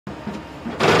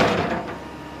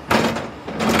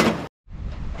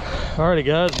Alrighty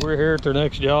guys, we're here at their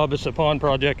next job. It's the pond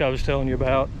project I was telling you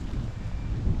about.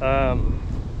 Gonna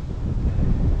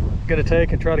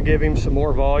take and try to give him some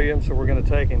more volume, so we're gonna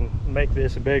take and make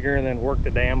this bigger and then work the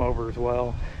dam over as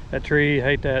well. That tree,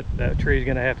 hate that tree's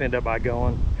gonna have to end up by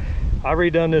going. I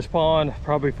redone this pond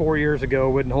probably 4 years ago,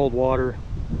 wouldn't hold water,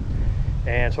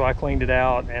 and so I cleaned it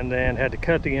out and then had to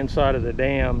cut the inside of the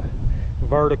dam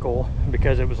vertical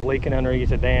because it was leaking underneath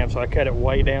the dam. So I cut it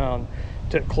way down,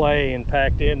 took clay and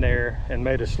packed in there and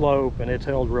made a slope, and it's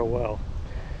held real well.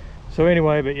 So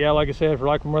anyway, but yeah, like I said, for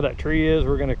like where that tree is,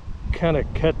 we're gonna kind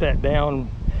of cut that down.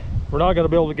 We're not gonna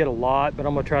be able to get a lot, but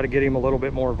I'm gonna try to get him a little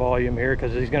bit more volume here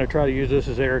because he's gonna try to use this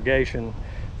as irrigation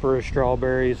for his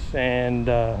strawberries and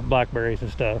blackberries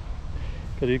and stuff,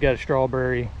 because he's got a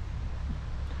strawberry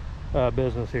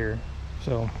business here.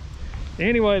 So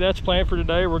anyway, that's the plan for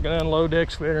today. We're gonna unload the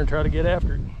excavator and try to get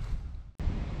after it.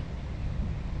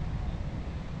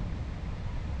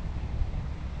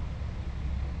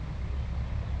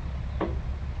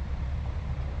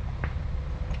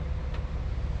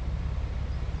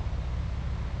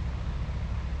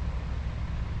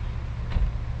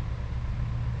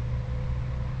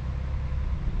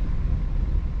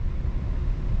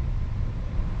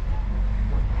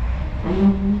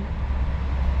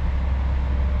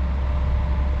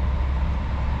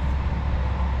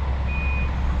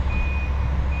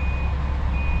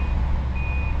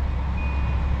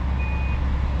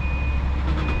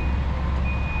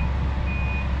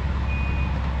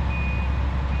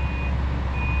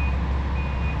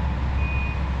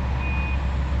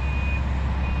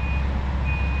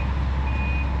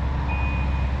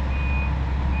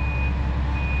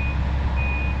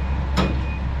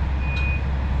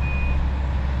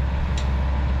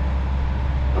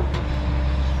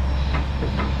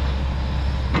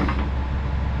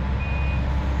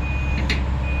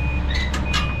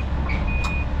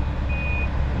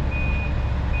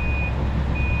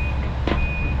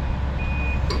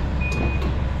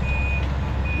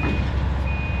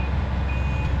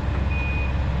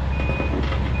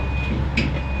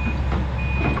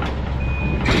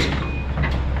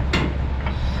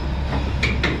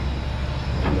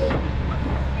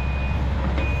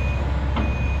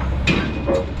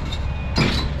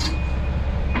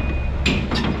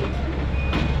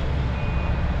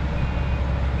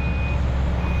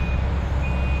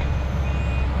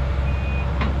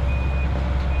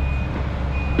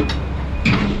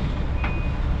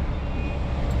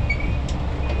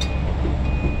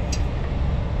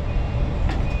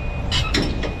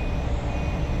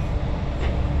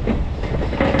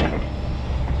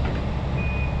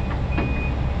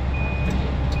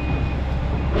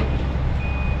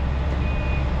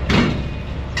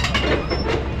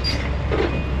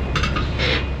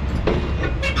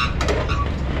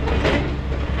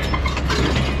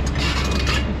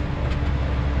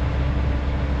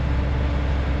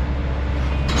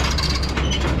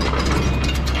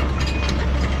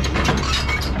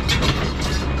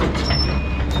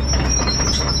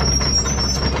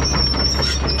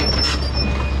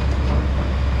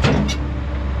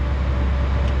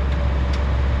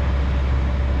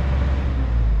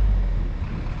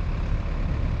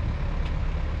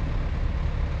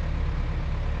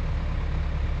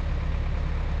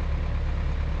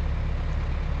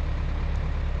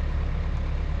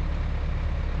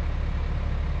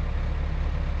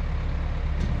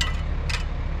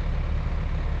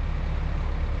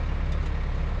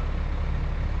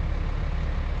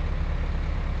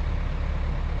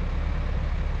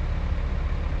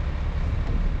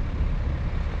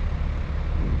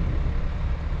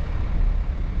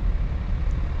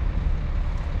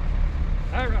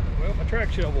 Alright, well, my track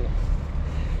shovel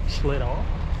slid off,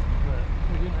 but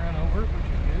we didn't run over it, which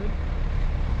is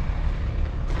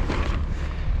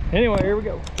good. Anyway, here we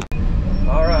go.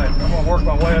 Alright, I'm going to work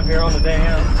my way up here on the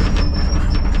dam.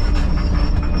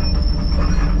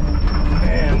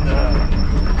 And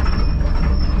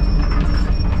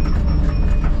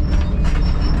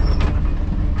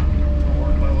I'll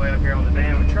work my way up here on the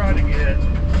dam and try to get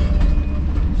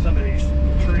some of these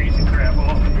trees and crap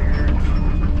off of here.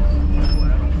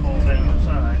 Hopefully I don't fall down the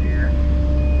side here.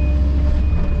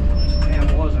 This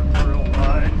dam wasn't real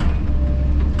wide.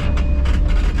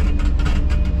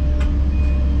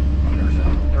 There's a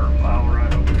dirt pile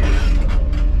right over here.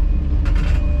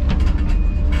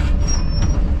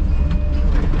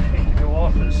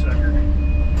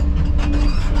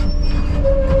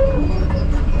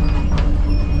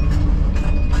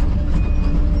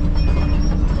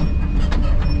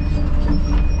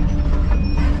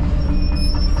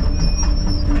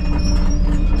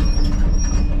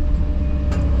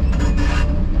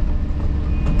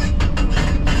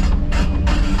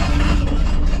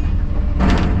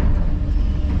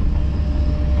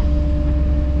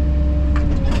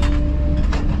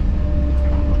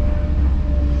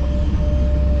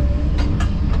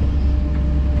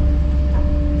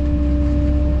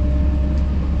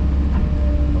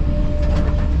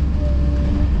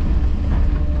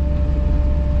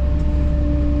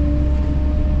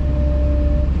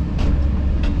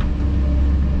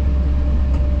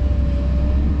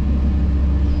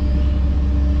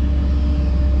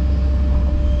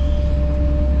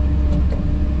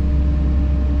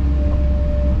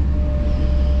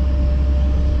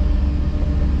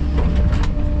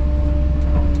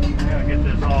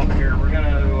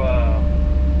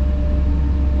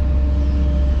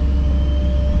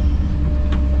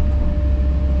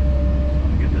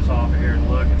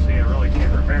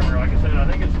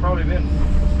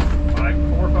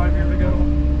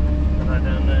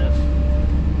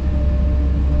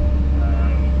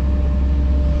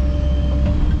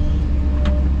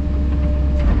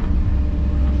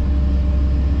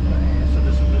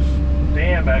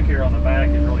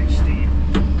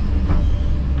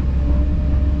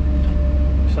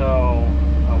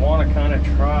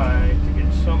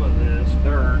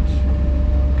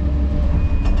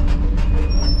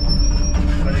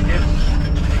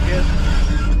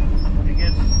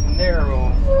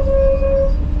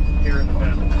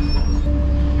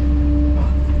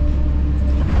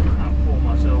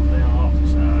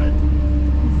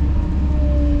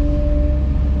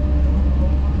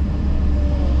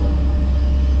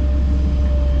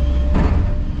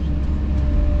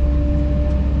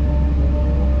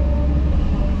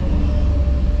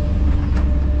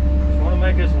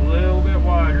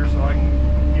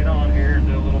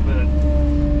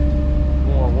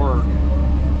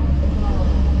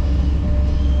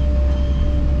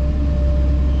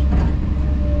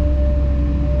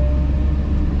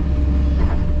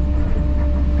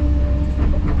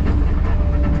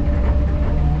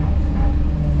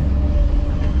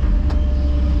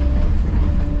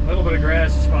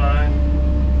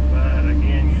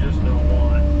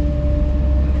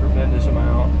 tremendous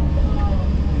amount.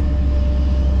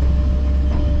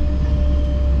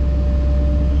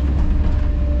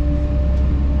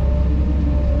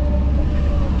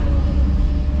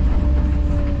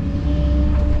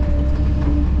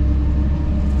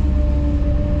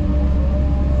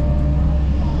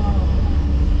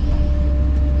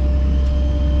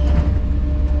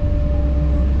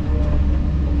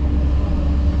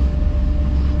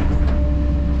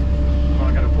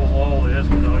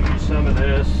 Some of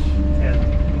this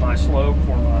and my slope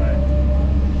for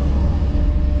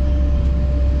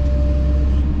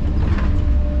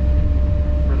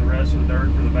the rest of the dirt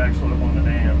for the back slope on the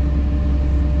dam.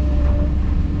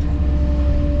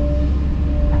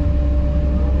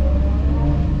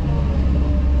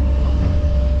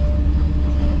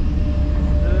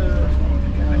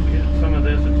 Kind of get some of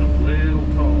this. It's a little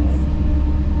tall.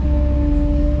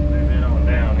 Move it on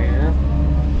down here.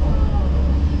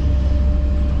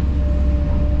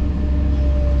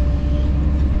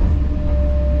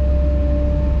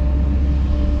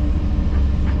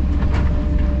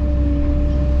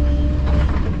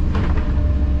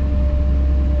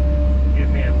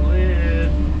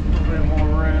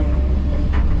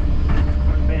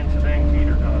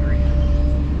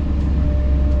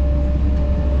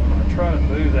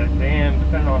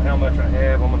 Depending on how much I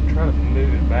have, I'm going to try to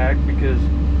move it back, because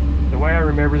the way I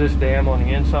remember this dam on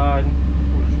the inside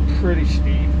was pretty steep,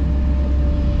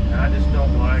 and I just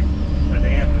don't like a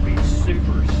dam to be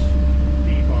super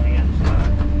steep on the inside.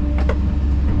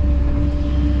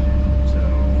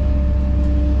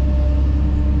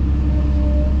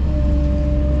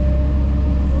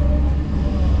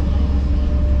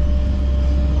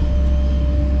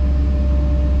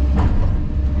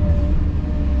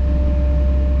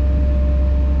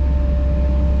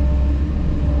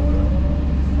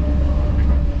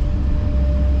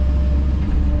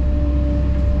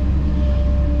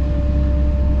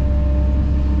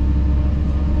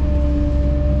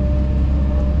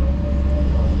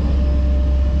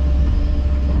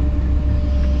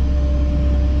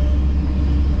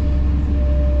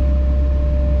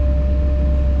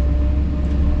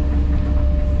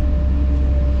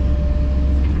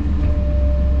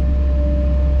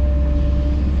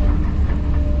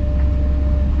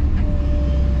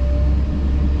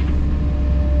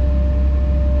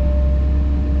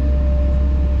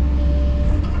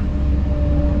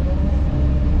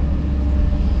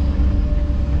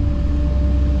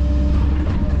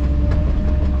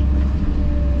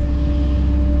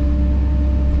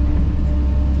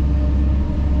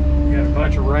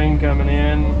 Of rain coming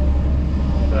in,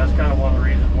 so that's kind of one of the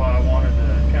reasons why I wanted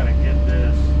to kind of get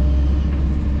this.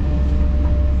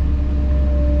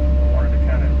 I wanted to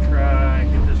kind of try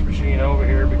and get this machine over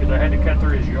here, because I had to cut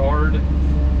through his yard.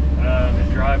 His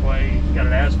driveway, he's got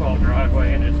an asphalt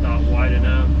driveway and it's not wide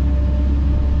enough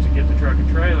to get the truck and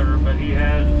trailer, but he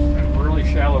has a really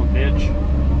shallow ditch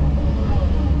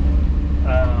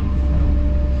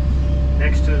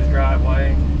next to his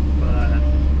driveway,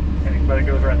 but it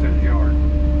goes right through the yard.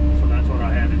 So that's what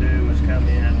I had to do, was come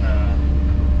in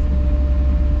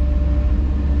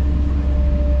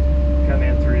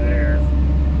through there.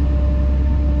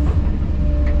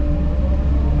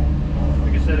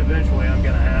 Like I said, eventually I'm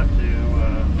going to have to,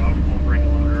 I'm going to bring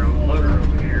the loader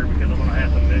over here, because I'm going to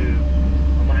have to move.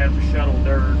 I'm going to have to shuttle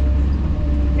dirt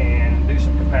and do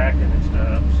some compacting and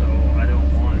stuff, so I don't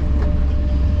want it.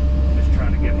 I'm just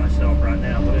trying to get myself right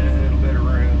now a little bit of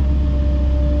room.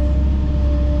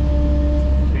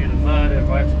 Mud, if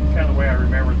that's kind of the way I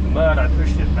remember the mud, I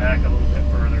pushed it back a little bit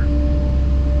further.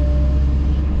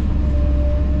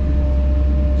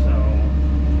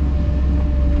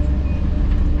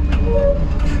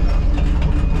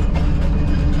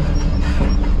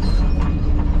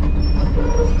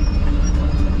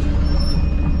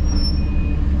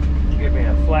 Give me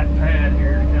a flat pad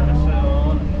here to kind of sit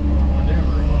on and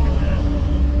maneuver a little bit.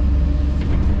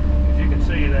 As you can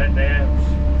see, that dam's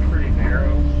pretty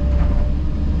narrow.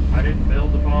 I didn't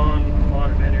build the pond. The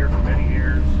pond had been here for many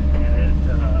years, and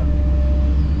the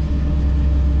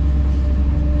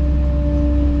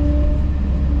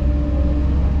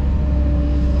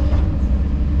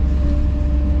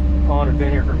pond had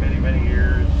been here for many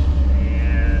years,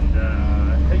 and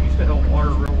it used to hold water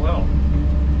real well,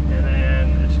 and then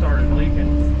it started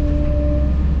leaking.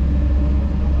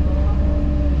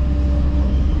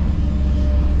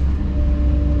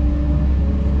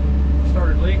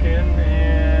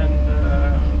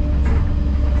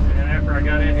 I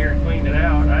got in here and cleaned it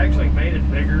out. I actually made it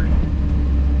bigger.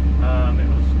 It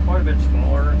was quite a bit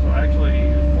smaller, so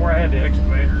actually, before I had the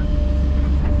excavator,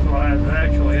 so I was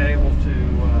actually able to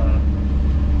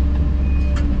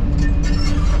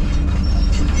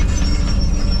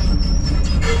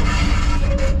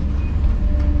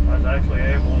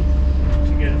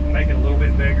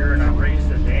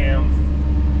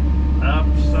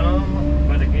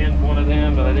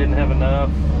I didn't have enough.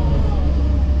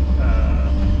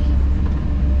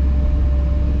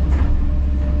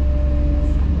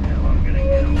 Now I'm gonna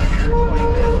get over here and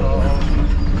clean this off.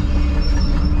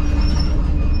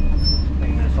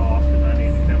 Clean this off because I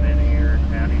need to come in here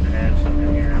and I need to add some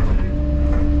in here too.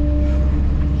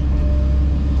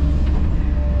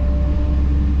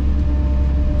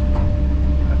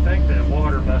 I think that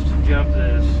water must have jumped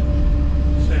this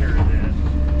center of this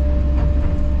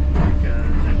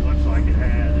because it looks like it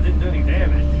has. It didn't do any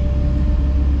damage,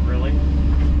 really,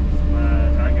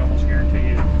 but I can almost guarantee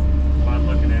you by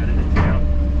looking at it, it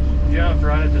jumped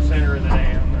right at the center of the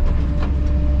dam.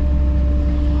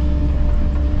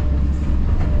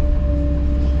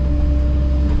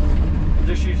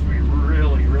 This used to be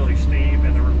really, really steep,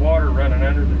 and there was water running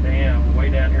under the dam way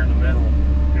down here in the middle.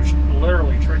 It was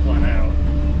literally trickling out.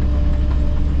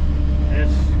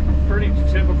 It's pretty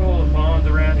typical of ponds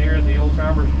around here that the old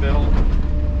timers built.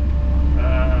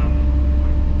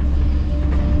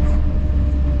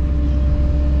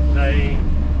 They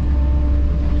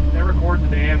never cored the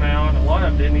dam out, and a lot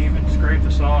of them didn't even scrape the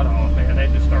sod off, man. They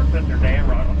just start putting their dam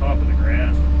right on top of the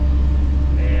grass.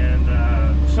 And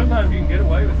sometimes you can get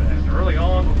away with that. Early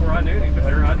on, before I knew any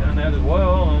better, I'd done that as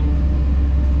well,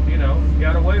 and you know,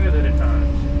 got away with it at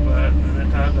times. But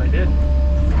at times I didn't.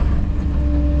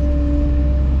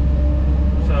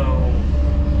 So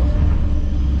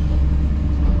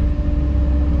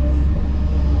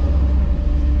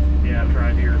yeah,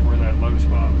 right here is where that low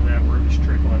spot was at, where it was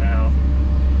trickling out.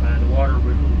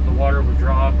 The water would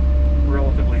drop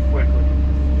relatively quickly.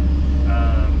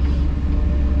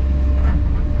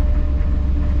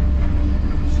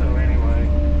 So anyway,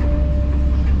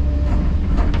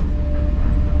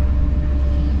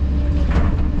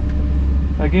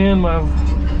 again, my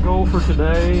goal for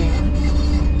today,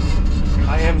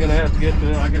 I am going to have to get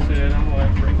to, like I said, I'm going to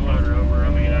have to bring the loader over. I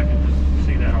mean, I can just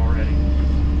see that already.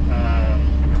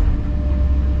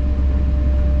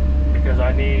 Because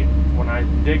I need, when I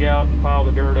dig out and pile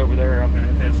the dirt over there, I'm going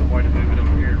to have some way to move it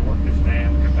over here to work this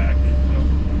dam and compact it. So,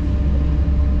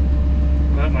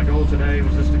 but my goal today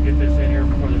was just to get this in here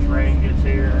before this rain gets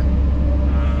here.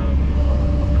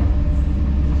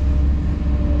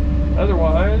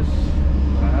 Otherwise,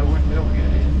 I wouldn't be able to get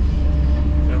it in.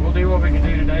 So we'll do what we can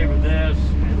do today with this,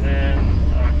 and then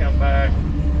I'll come back.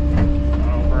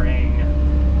 I'll bring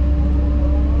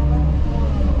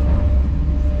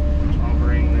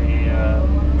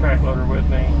the track loader with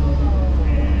me.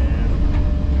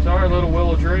 And sorry, little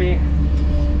willow tree.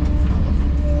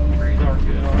 Trees aren't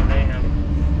good on a dam.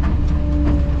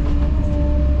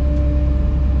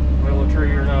 Willow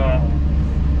tree or not.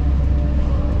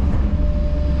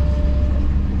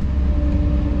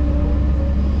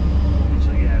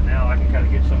 I can kind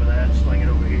of get some of that and sling it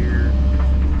over here.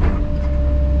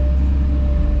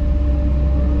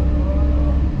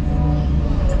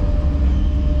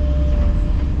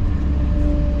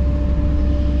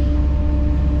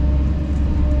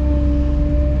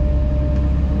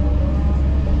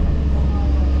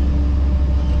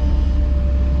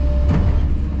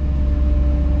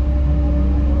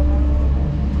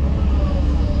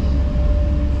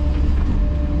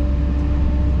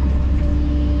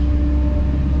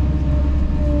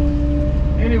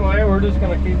 Anyway, we're just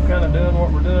going to keep kind of doing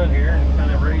what we're doing here and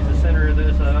kind of raise the center of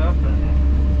this up. And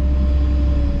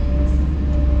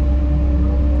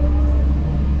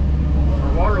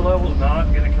our water level's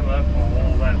not going to come up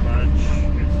all that much.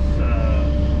 It's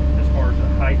as far as the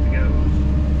height goes,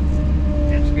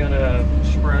 it's going to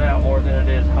spread out more than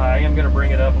it is high. I am going to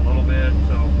bring it up a little bit.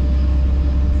 So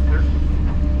there's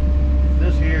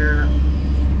this here.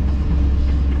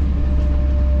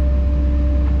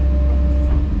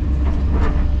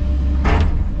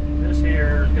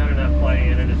 Here's got enough play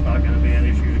in it, it's not going to be an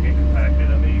issue to get compacted.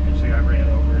 I mean, you can see I ran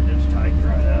over it, it's tightened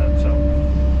right up, so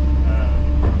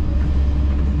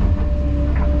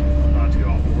I'm not too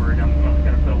awful worried. I'm not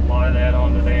going to put a lot of that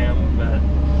on the dam, but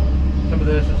some of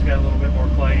this has got a little bit more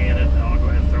clay in it that I'll go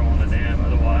ahead and throw on the dam.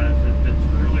 Otherwise, it's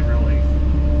really, really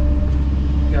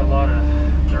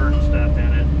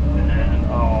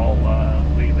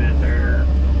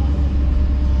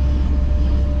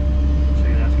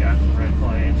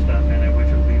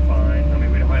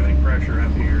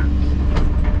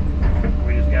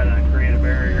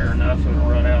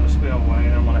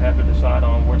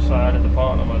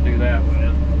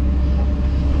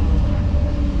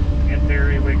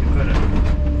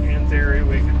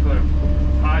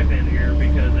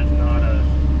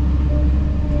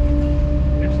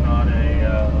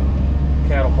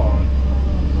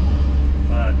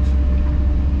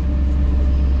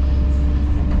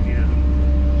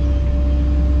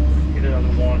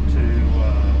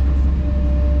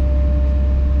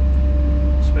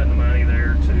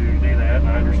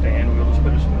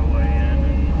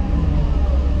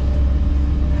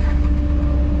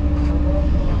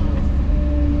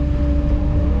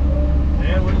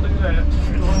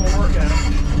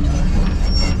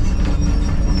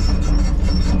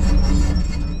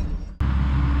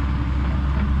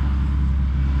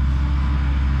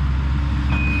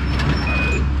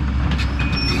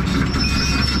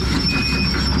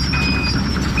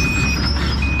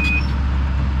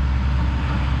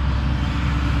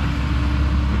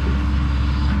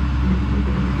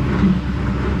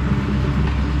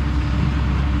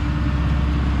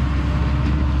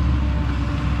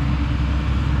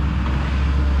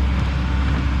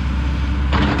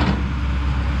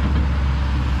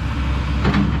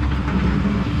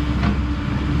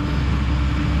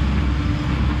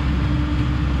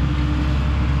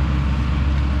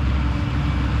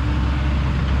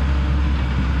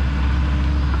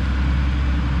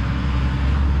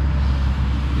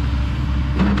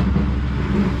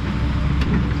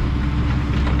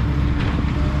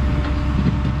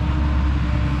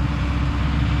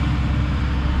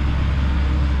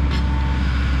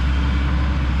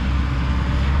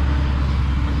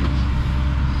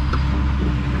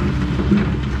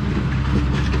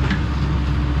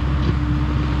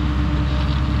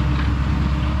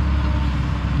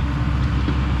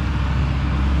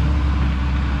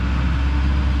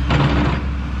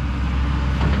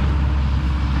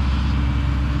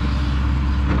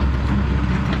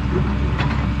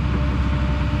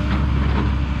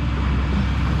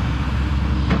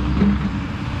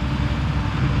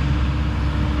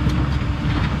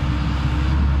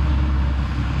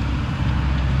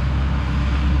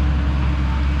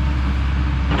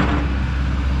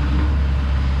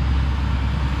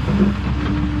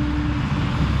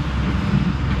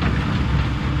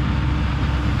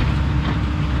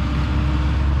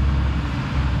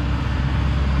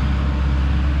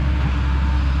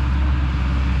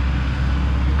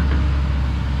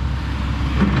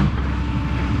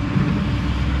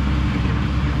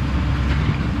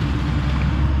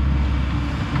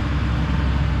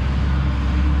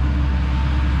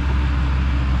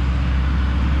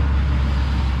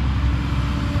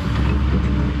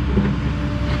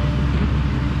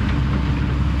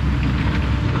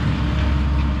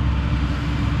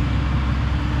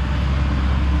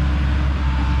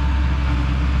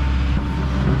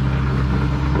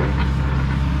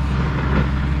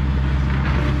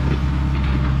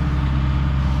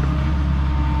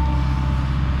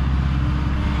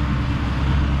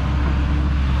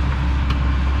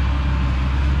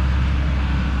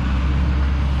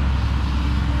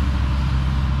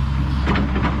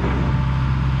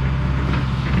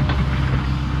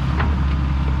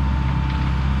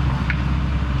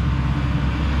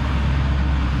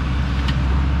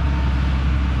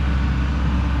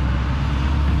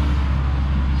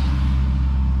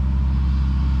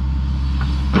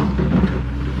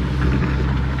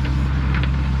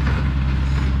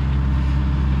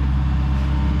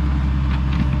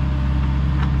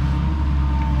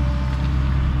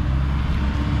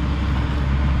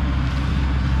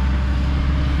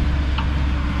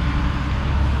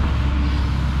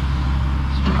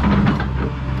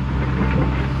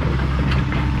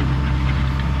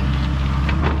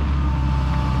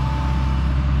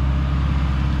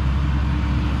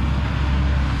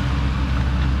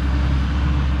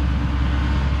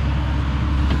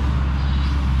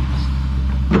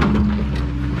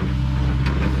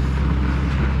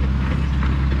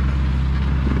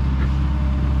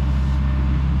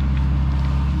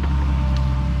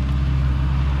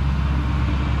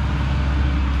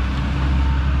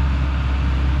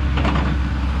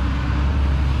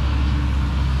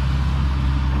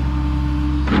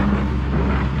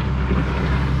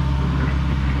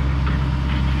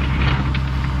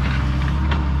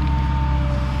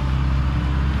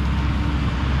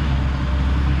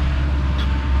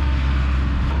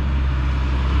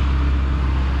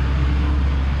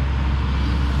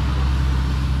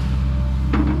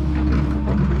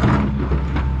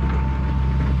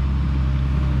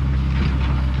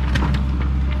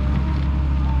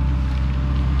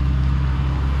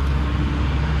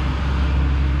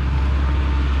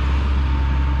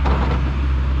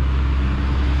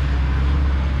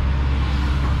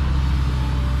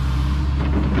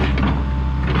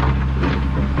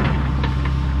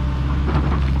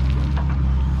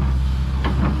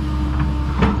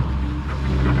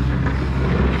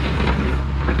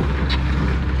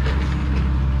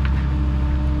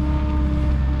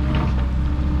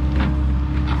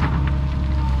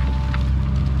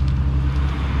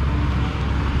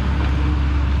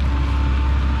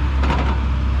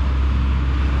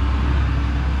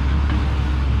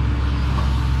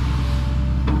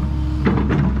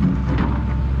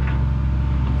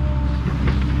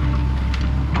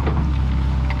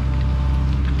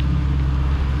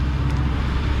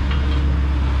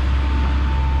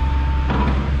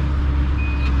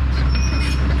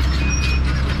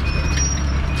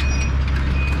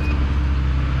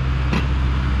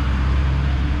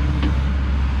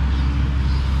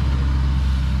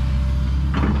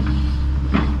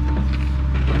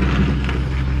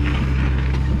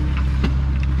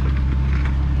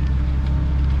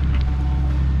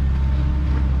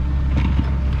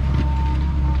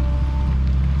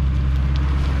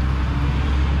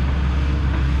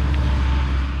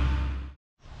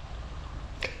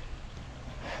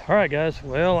All right, guys.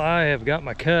 Well, I have got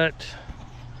my cut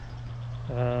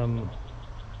kind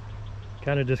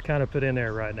of put in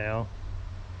there right now.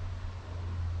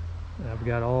 I've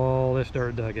got all this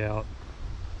dirt dug out.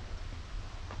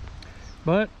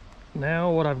 But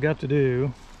now what I've got to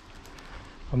do,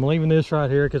 I'm leaving this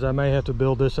right here because I may have to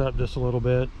build this up just a little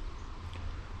bit.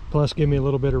 Plus give me a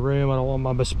little bit of room. I don't want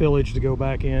my spillage to go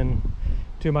back in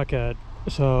to my cut.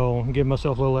 So give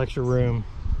myself a little extra room.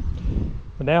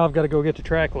 But now I've got to go get the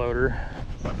track loader.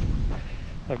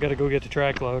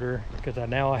 Because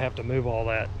now I have to move all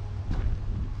that.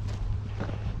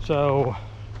 So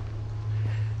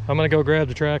I'm gonna go grab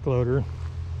the track loader,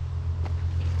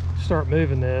 start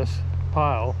moving this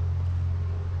pile,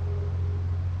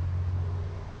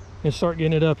 and start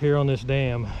getting it up here on this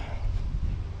dam,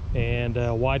 and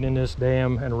widening this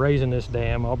dam and raising this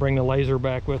dam. I'll bring the laser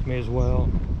back with me as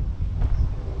well.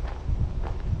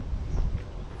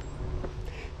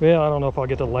 Well, I don't know if I'll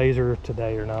get the laser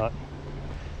today or not,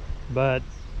 but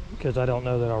because I don't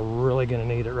know that I'm really going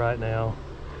to need it right now.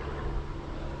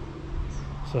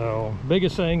 So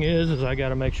biggest thing is I got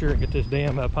to make sure I get this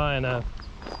dam up high enough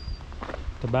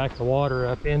to back the water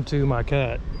up into my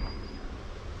cut.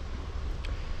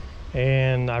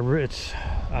 And I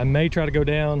may try to go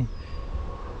down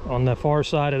on the far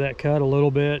side of that cut a little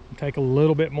bit, take a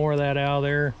little bit more of that out of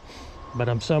there, but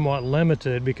I'm somewhat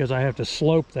limited because I have to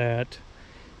slope that,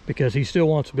 because he still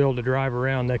wants to be able to drive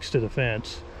around next to the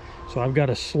fence. So I've got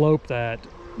to slope that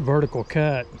vertical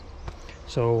cut,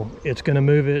 so it's going to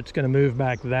move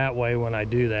back that way when I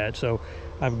do that. So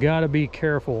I've got to be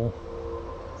careful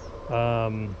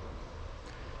on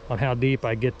how deep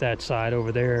I get that side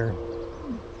over there,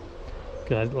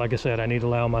 because like I said, I need to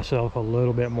allow myself a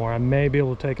little bit more. I may be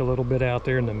able to take a little bit out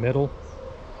there in the middle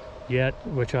yet,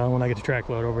 which when I get the track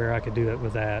load over here I could do it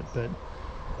with that.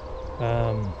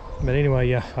 But anyway,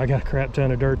 yeah, I got a crap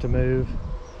ton of dirt to move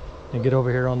and get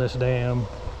over here on this dam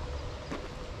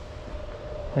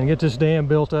and get this dam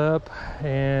built up,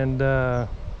 and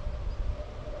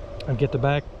get the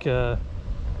back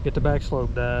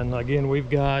slope done. Again, we've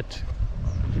got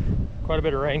quite a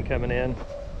bit of rain coming in,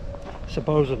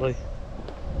 supposedly,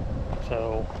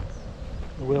 so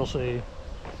we'll see.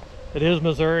 It is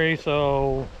Missouri,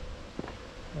 so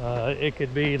it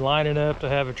could be lining up to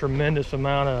have a tremendous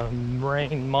amount of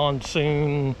rain,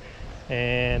 monsoon,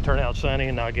 and turn out sunny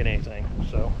and not get anything.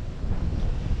 So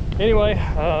anyway,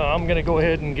 I'm gonna go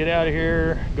ahead and get out of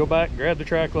here, go back, grab the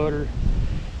track loader,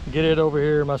 get it over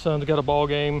here. My son's got a ball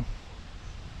game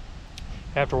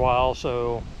after a while,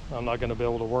 so I'm not gonna be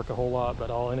able to work a whole lot,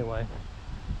 but I'll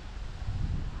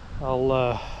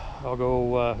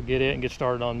go get it and get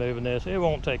started on moving this. It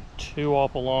won't take too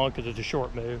awful long because it's a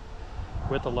short move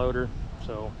with the loader.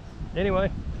 So anyway,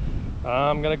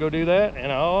 I'm gonna go do that,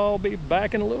 and I'll be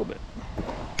back in a little bit.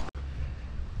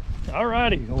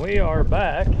 Alrighty, we are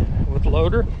back with the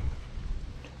loader.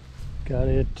 Got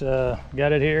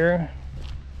it here.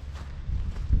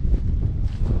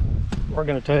 We're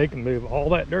gonna take and move all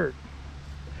that dirt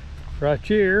right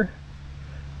here.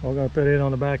 We're gonna put it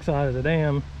on the back side of the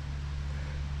dam,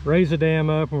 raise the dam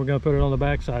up, and we're gonna put it on the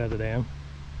back side of the dam.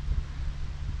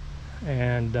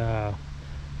 And I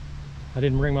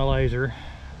didn't bring my laser,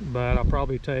 but I'll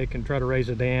probably take and try to raise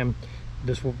the dam.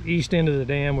 This east end of the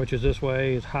dam, which is this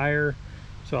way, is higher,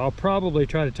 so I'll probably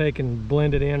try to take and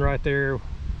blend it in right there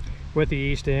with the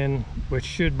east end, which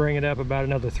should bring it up about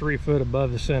another 3 foot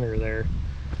above the center there.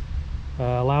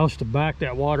 Allow us to back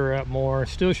that water up more.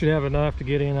 Still should have enough to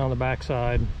get in on the back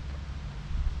side.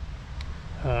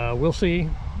 We'll see.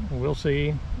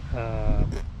 May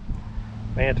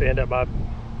have to end up by,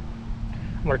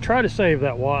 I'm going to try to save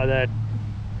that white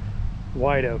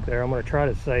oak there. I'm going to try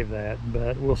to save that,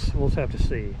 but we'll have to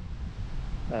see.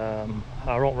 I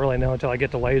won't really know until I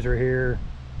get the laser here,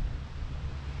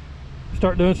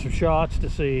 start doing some shots to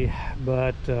see.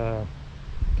 But I'd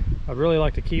really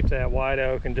like to keep that white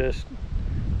oak and just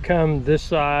come this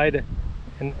side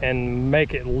and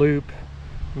make it loop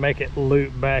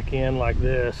back in like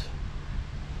this,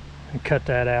 and cut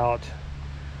that out.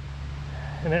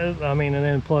 And and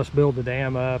then plus build the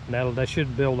dam up, and that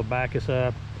should be able to back us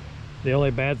up. The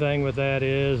only bad thing with that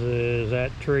is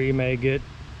that tree may get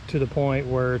to the point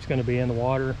where it's going to be in the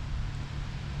water,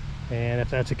 and if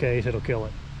that's the case, it'll kill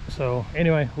it. So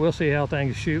anyway, we'll see how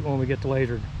things shoot when we get the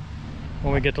laser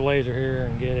here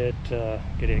and get it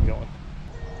going.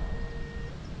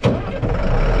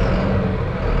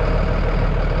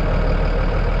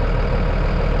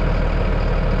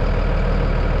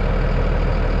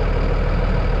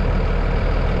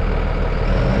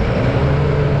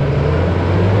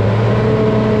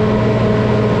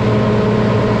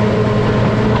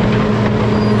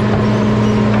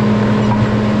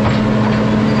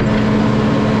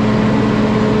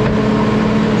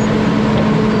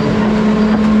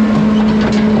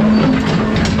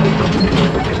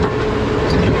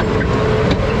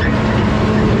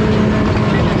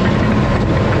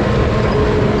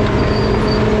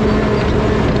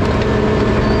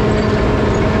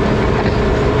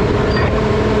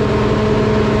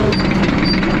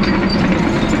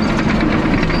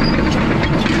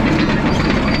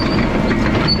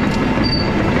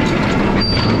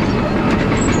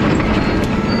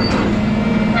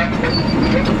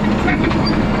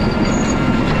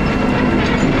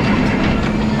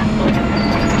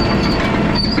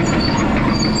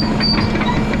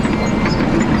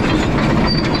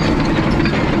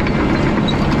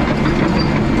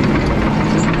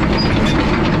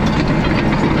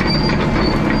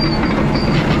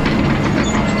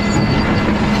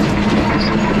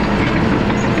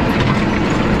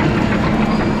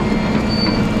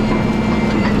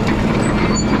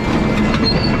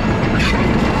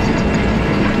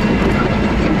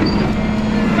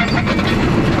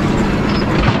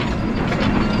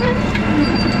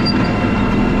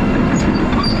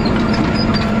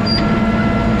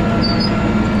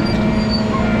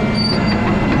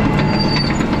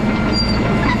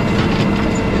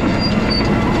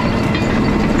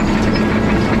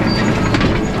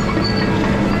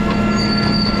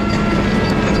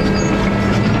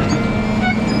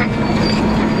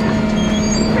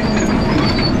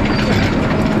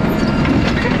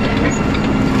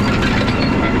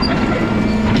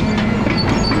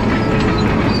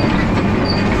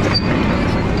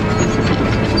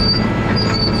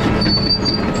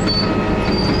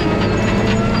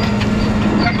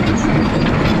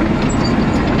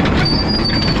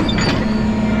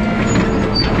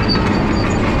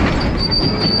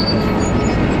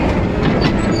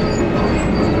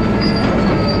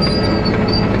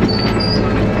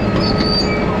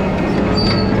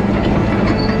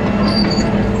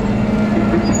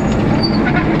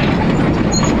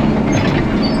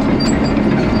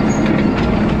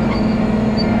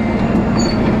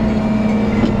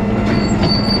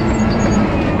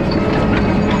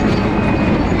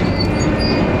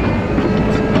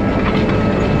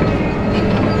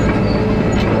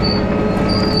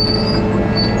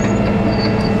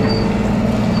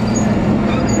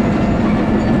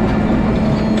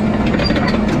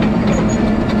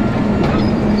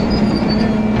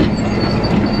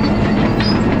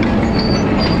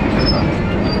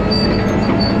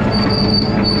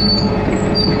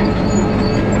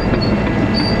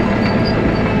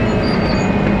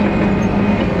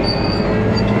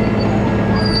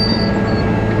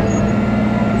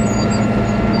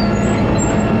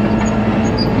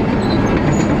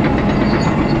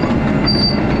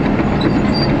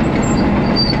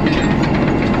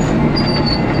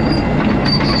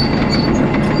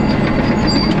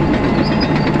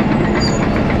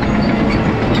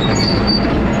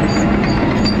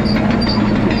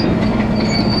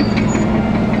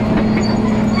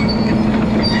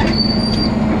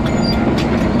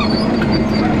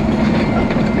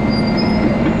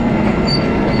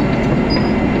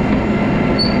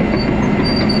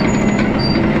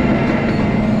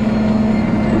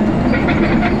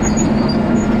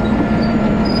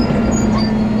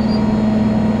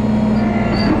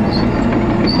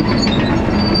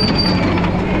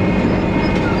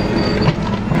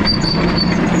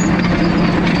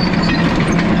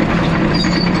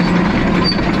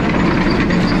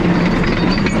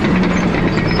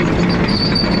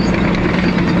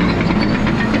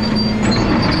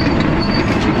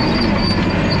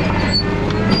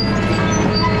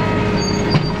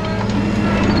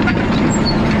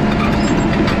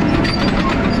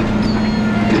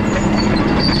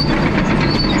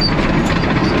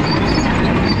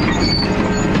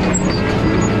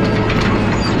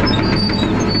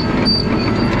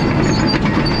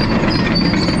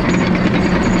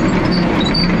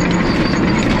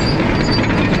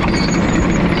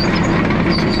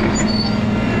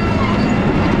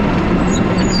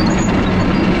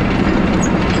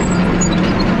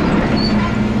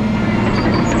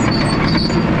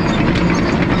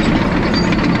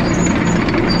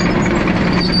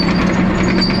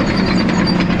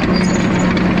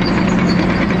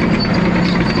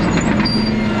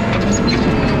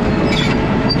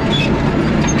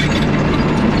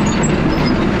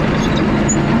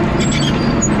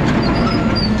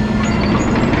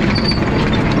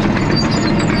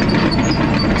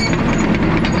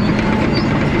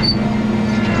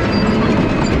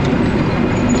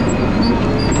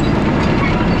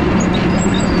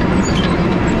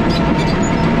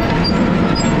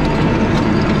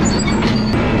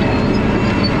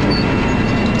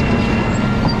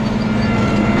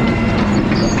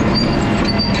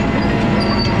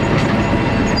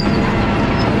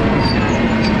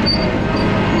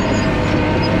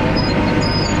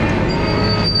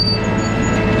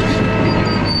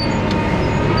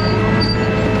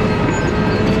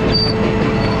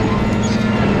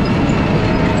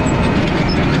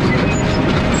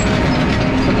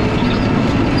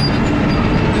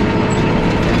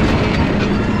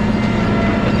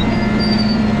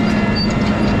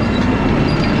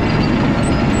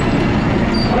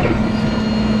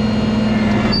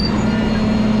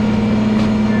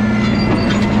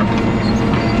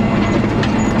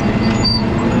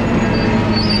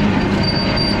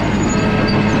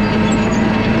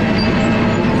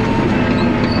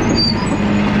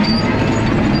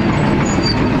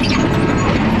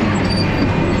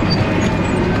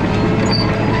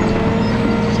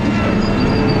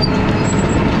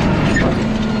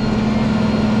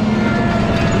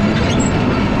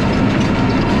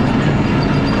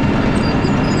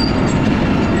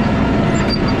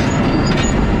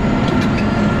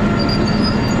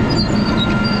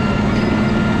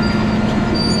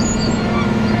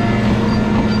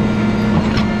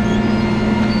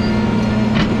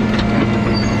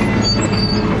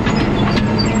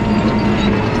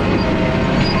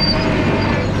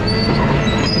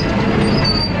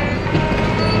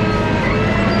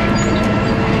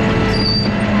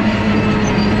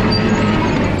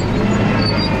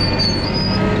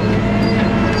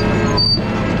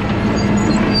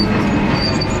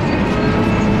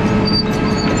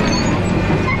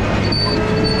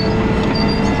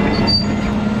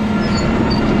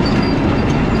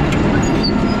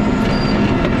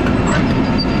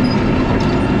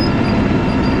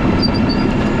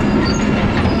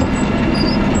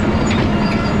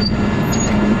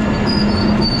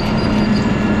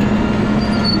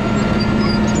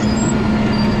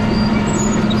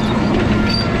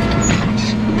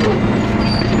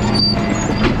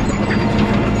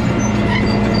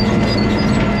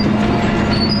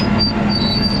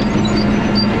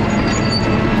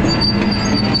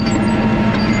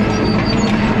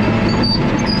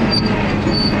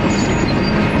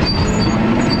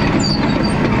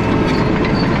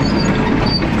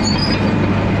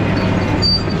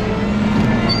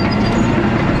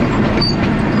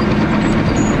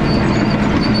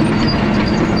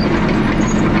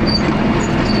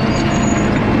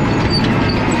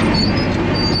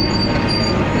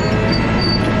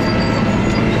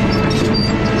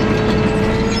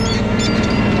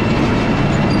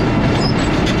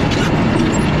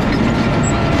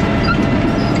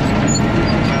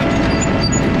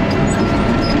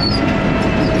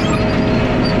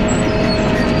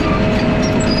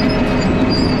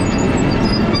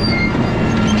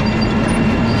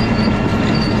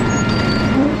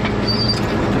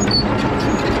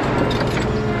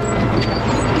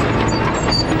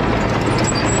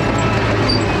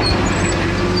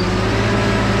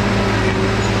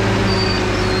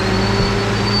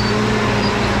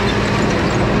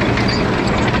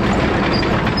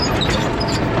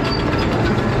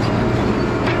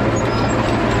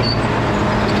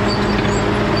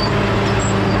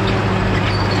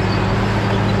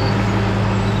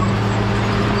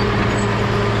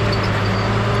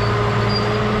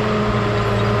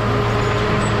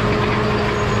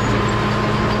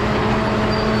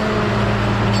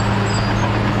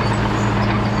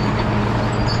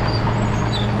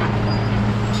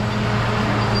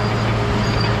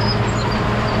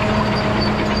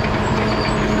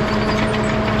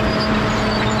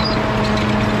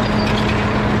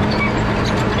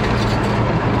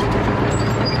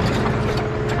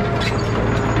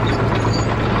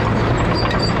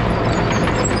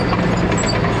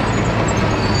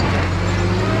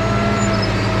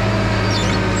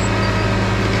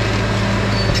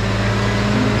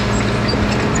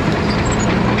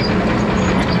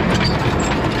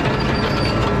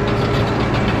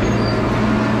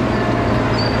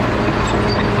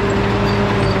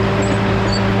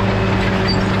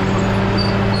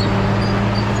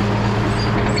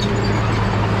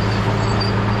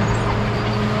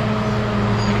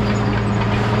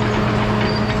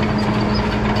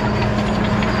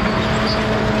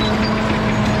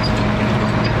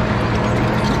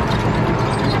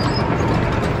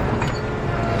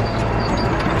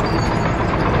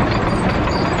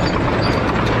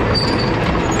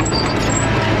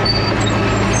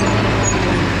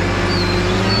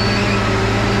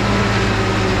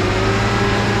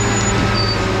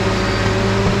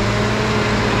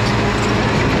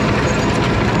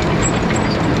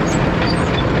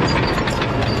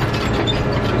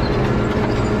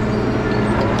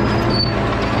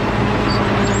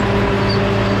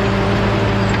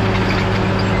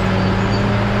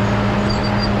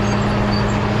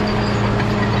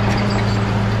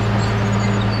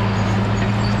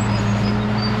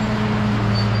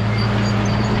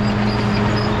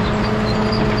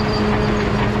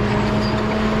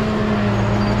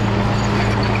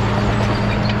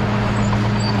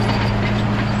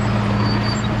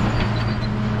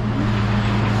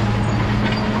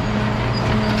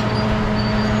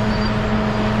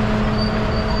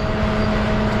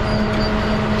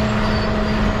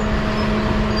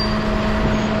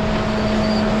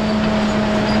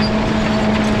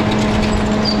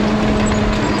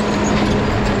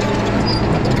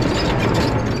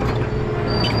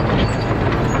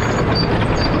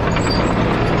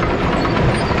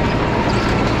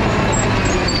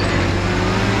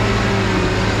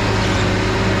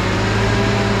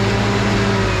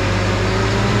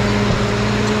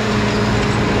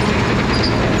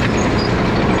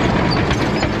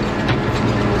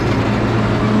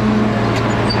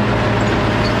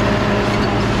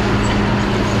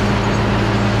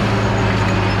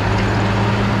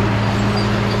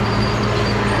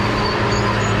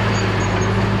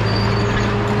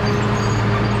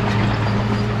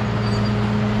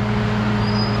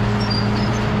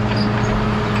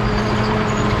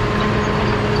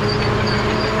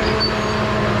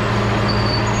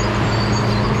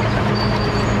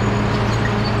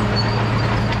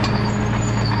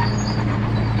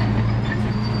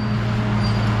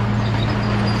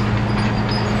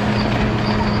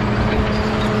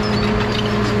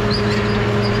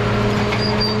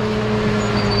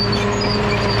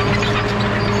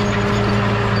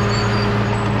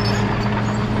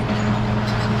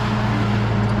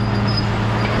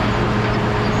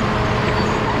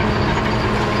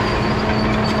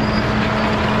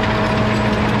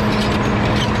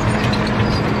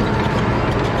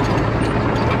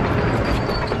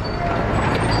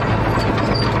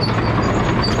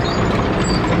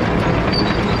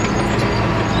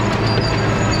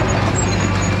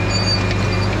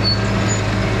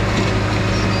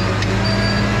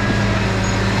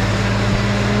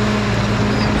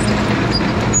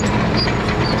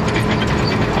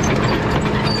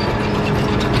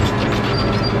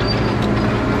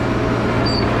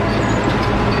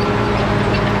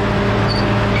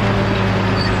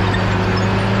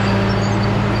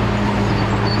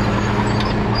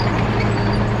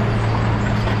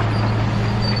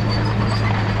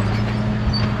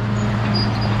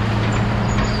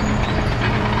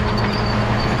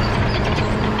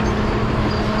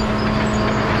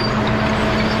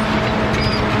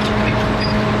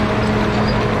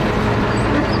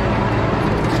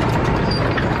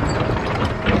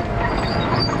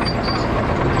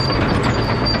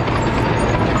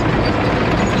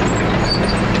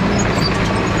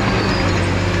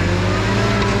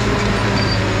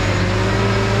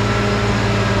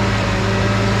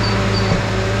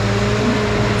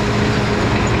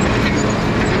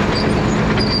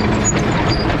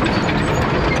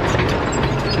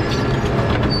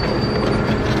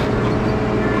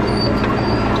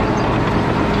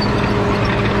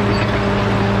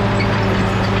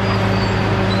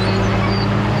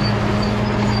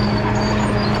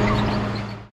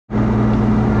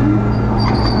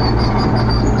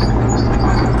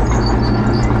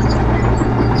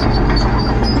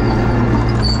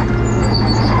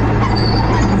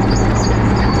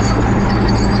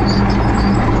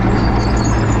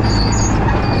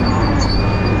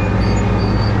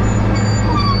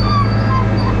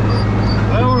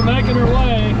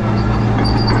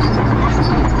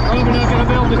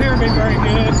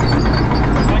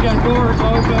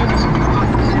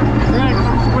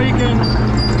 squeaking,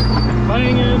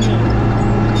 banging.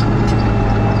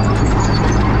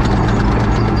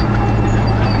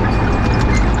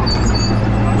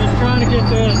 I'm just trying to get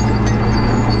this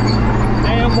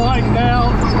dam widened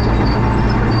out.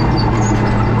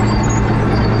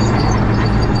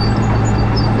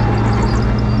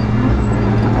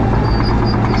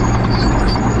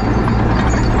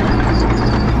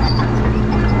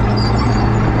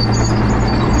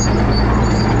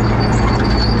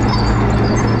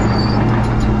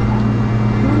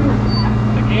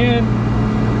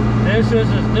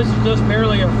 This is just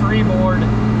merely a freeboard.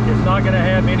 It's not going to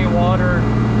have any water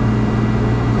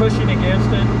pushing against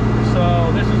it.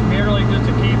 So this is merely just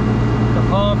to keep the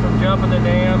pump from jumping the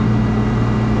dam.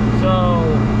 So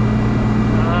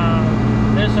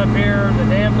this up here, the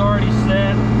dam's already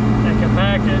set and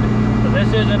compacted. So this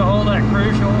isn't all that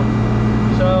crucial.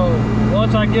 So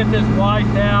once I get this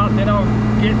widened out, then I'll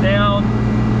get down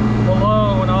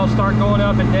below and I'll start going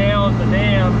up and down the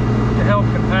dam to help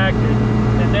compact it.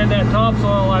 And then that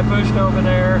topsoil I pushed over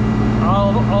there,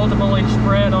 I'll ultimately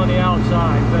spread on the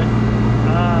outside. But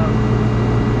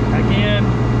again,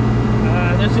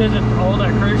 this isn't all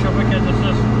that crucial because it's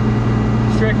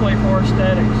just strictly for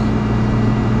aesthetics.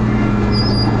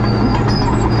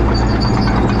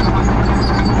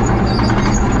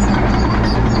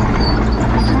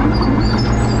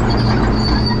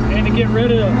 And to get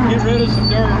rid of some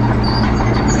dirt.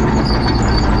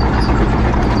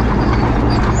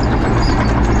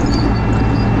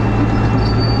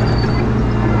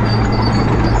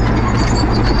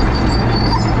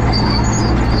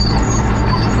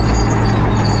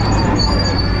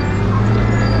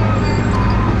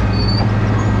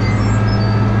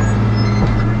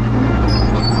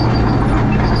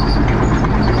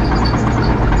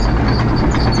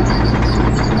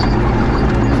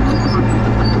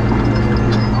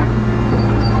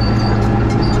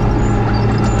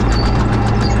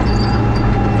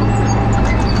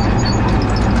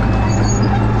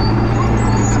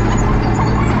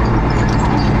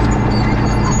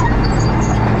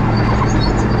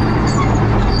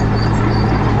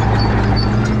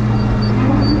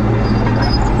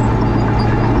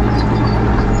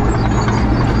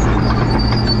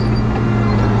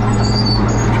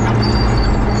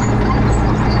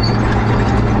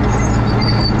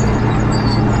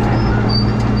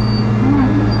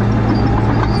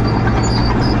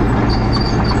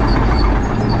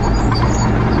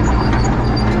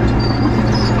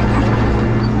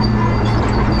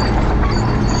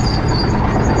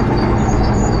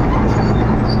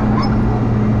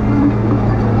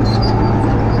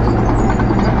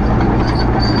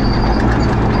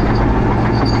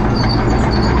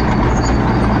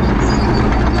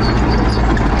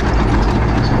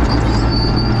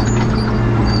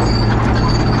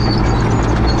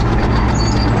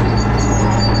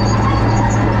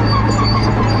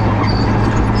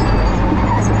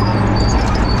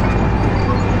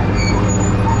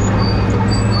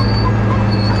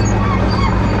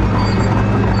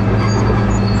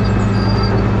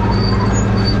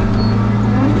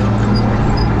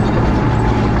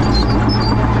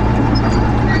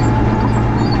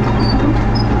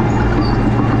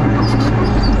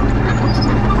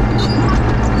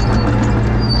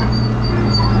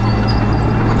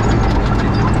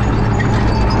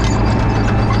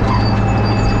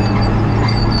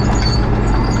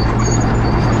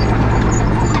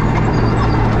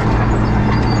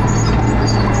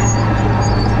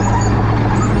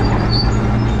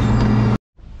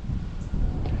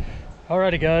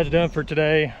 Alrighty guys, done for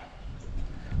today.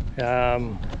 I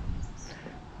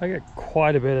got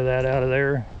quite a bit of that out of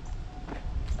there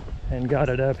and got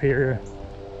it up here.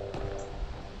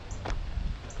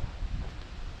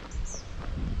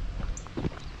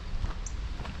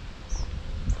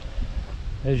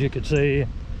 As you can see,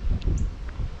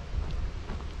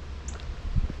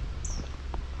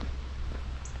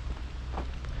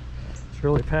 it's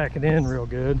really packing in real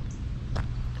good.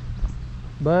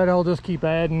 But I'll just keep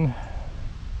adding,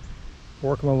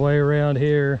 work my way around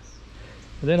here,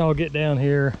 and then I'll get down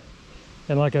here,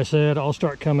 and like I said, I'll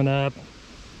start coming up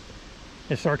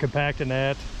and start compacting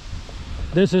that.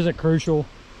 This isn't crucial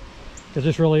because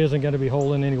this really isn't going to be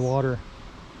holding any water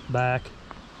back.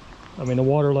 I mean, the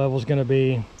water level is going to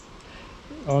be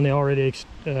on the already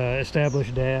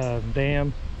established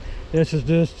dam. This is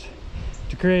just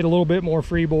to create a little bit more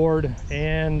freeboard,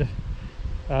 and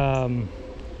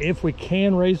if we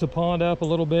can raise the pond up a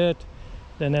little bit,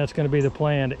 then that's going to be the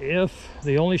plan. If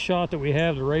the only shot that we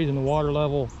have to raising the water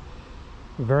level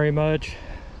very much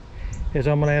is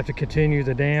I'm going to have to continue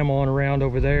the dam on around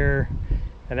over there,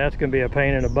 and that's going to be a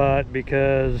pain in the butt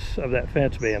because of that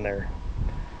fence being there.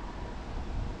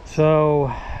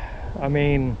 So I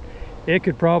mean, it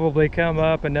could probably come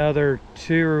up another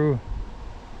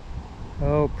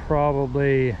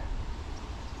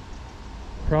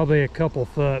probably a couple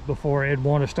foot before it'd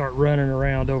want to start running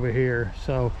around over here.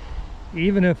 So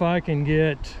even if I can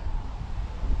get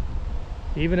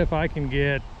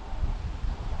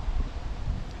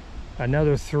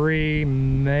another 3,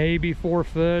 maybe 4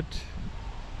 foot,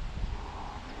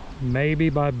 maybe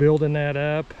by building that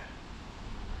up,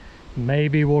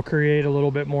 maybe we'll create a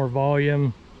little bit more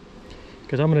volume,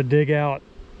 because I'm going to dig out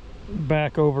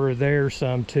back over there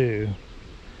some too.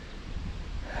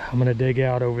 I'm going to dig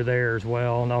out over there as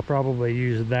well, and I'll probably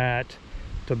use that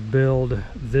to build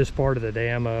this part of the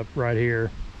dam up right here.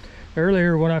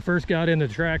 Earlier when I first got in the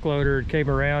track loader and came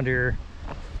around here,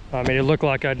 I mean, it looked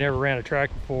like I'd never ran a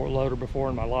track loader before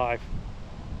in my life.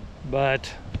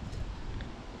 But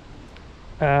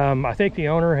I think the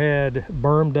owner had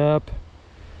bermed up,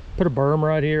 put a berm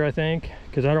right here, I think,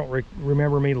 because I don't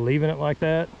remember me leaving it like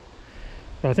that.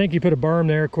 But I think he put a berm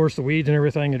there. Of course, the weeds and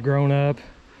everything had grown up,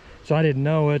 so I didn't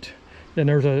know it. Then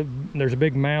there's a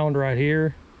big mound right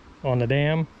here on the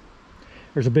dam.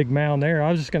 There's a big mound there. I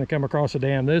was just going to come across the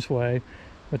dam this way,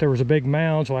 but there was a big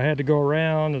mound, so I had to go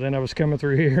around, and then I was coming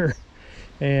through here,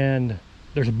 and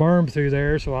there's a berm through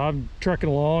there, so I'm trucking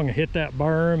along and hit that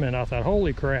berm, and I thought,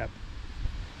 holy crap.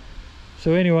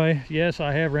 So anyway, yes,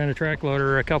 I have ran a track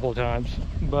loader a couple of times,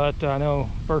 but I know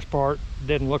first part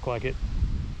didn't look like it.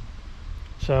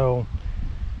 So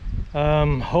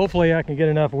hopefully I can get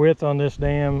enough width on this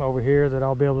dam over here that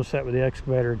I'll be able to set with the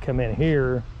excavator and come in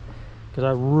here, because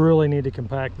I really need to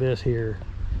compact this here,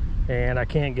 and I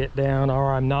can't get down,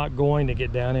 or I'm not going to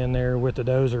get down in there with the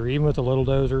dozer, even with the little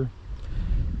dozer,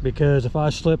 because if I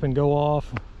slip and go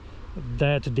off,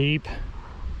 that's deep.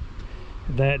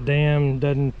 That dam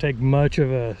doesn't take much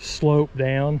of a slope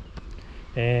down,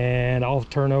 and I'll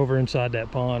turn over inside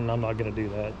that pond, and I'm not going to do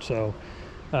that. So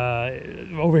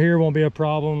over here won't be a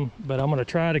problem, but I'm going to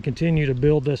try to continue to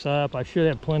build this up. I should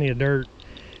have plenty of dirt.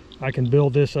 I can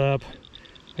build this up.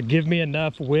 Give me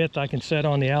enough width I can set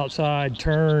on the outside,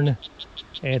 turn,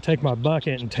 and take my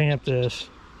bucket and tamp this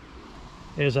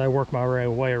as I work my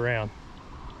way around.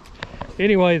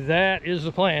 Anyway, that is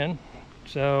the plan.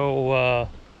 So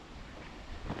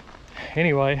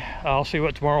anyway, I'll see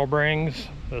what tomorrow brings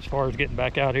as far as getting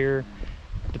back out here.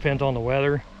 Depends on the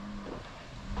weather.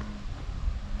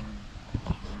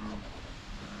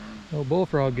 Oh,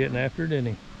 bullfrog getting after it,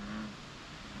 didn't he?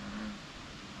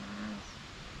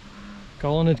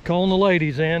 Calling the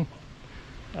ladies in.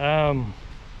 But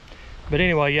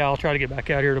anyway, yeah, I'll try to get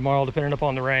back out here tomorrow, depending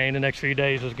upon the rain. The next few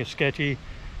days is sketchy.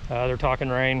 They're talking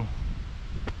rain.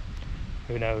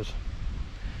 Who knows?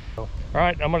 All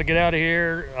right, I'm gonna get out of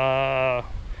here,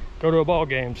 go to a ball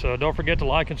game. So don't forget to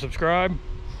like and subscribe,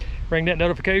 ring that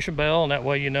notification bell, and that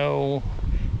way you know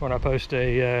when I post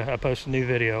a new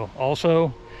video.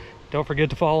 Also, don't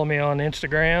forget to follow me on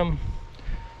Instagram,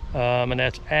 and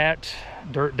that's at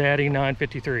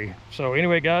DirtDaddy953. So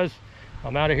anyway, guys,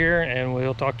 I'm out of here, and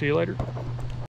we'll talk to you later.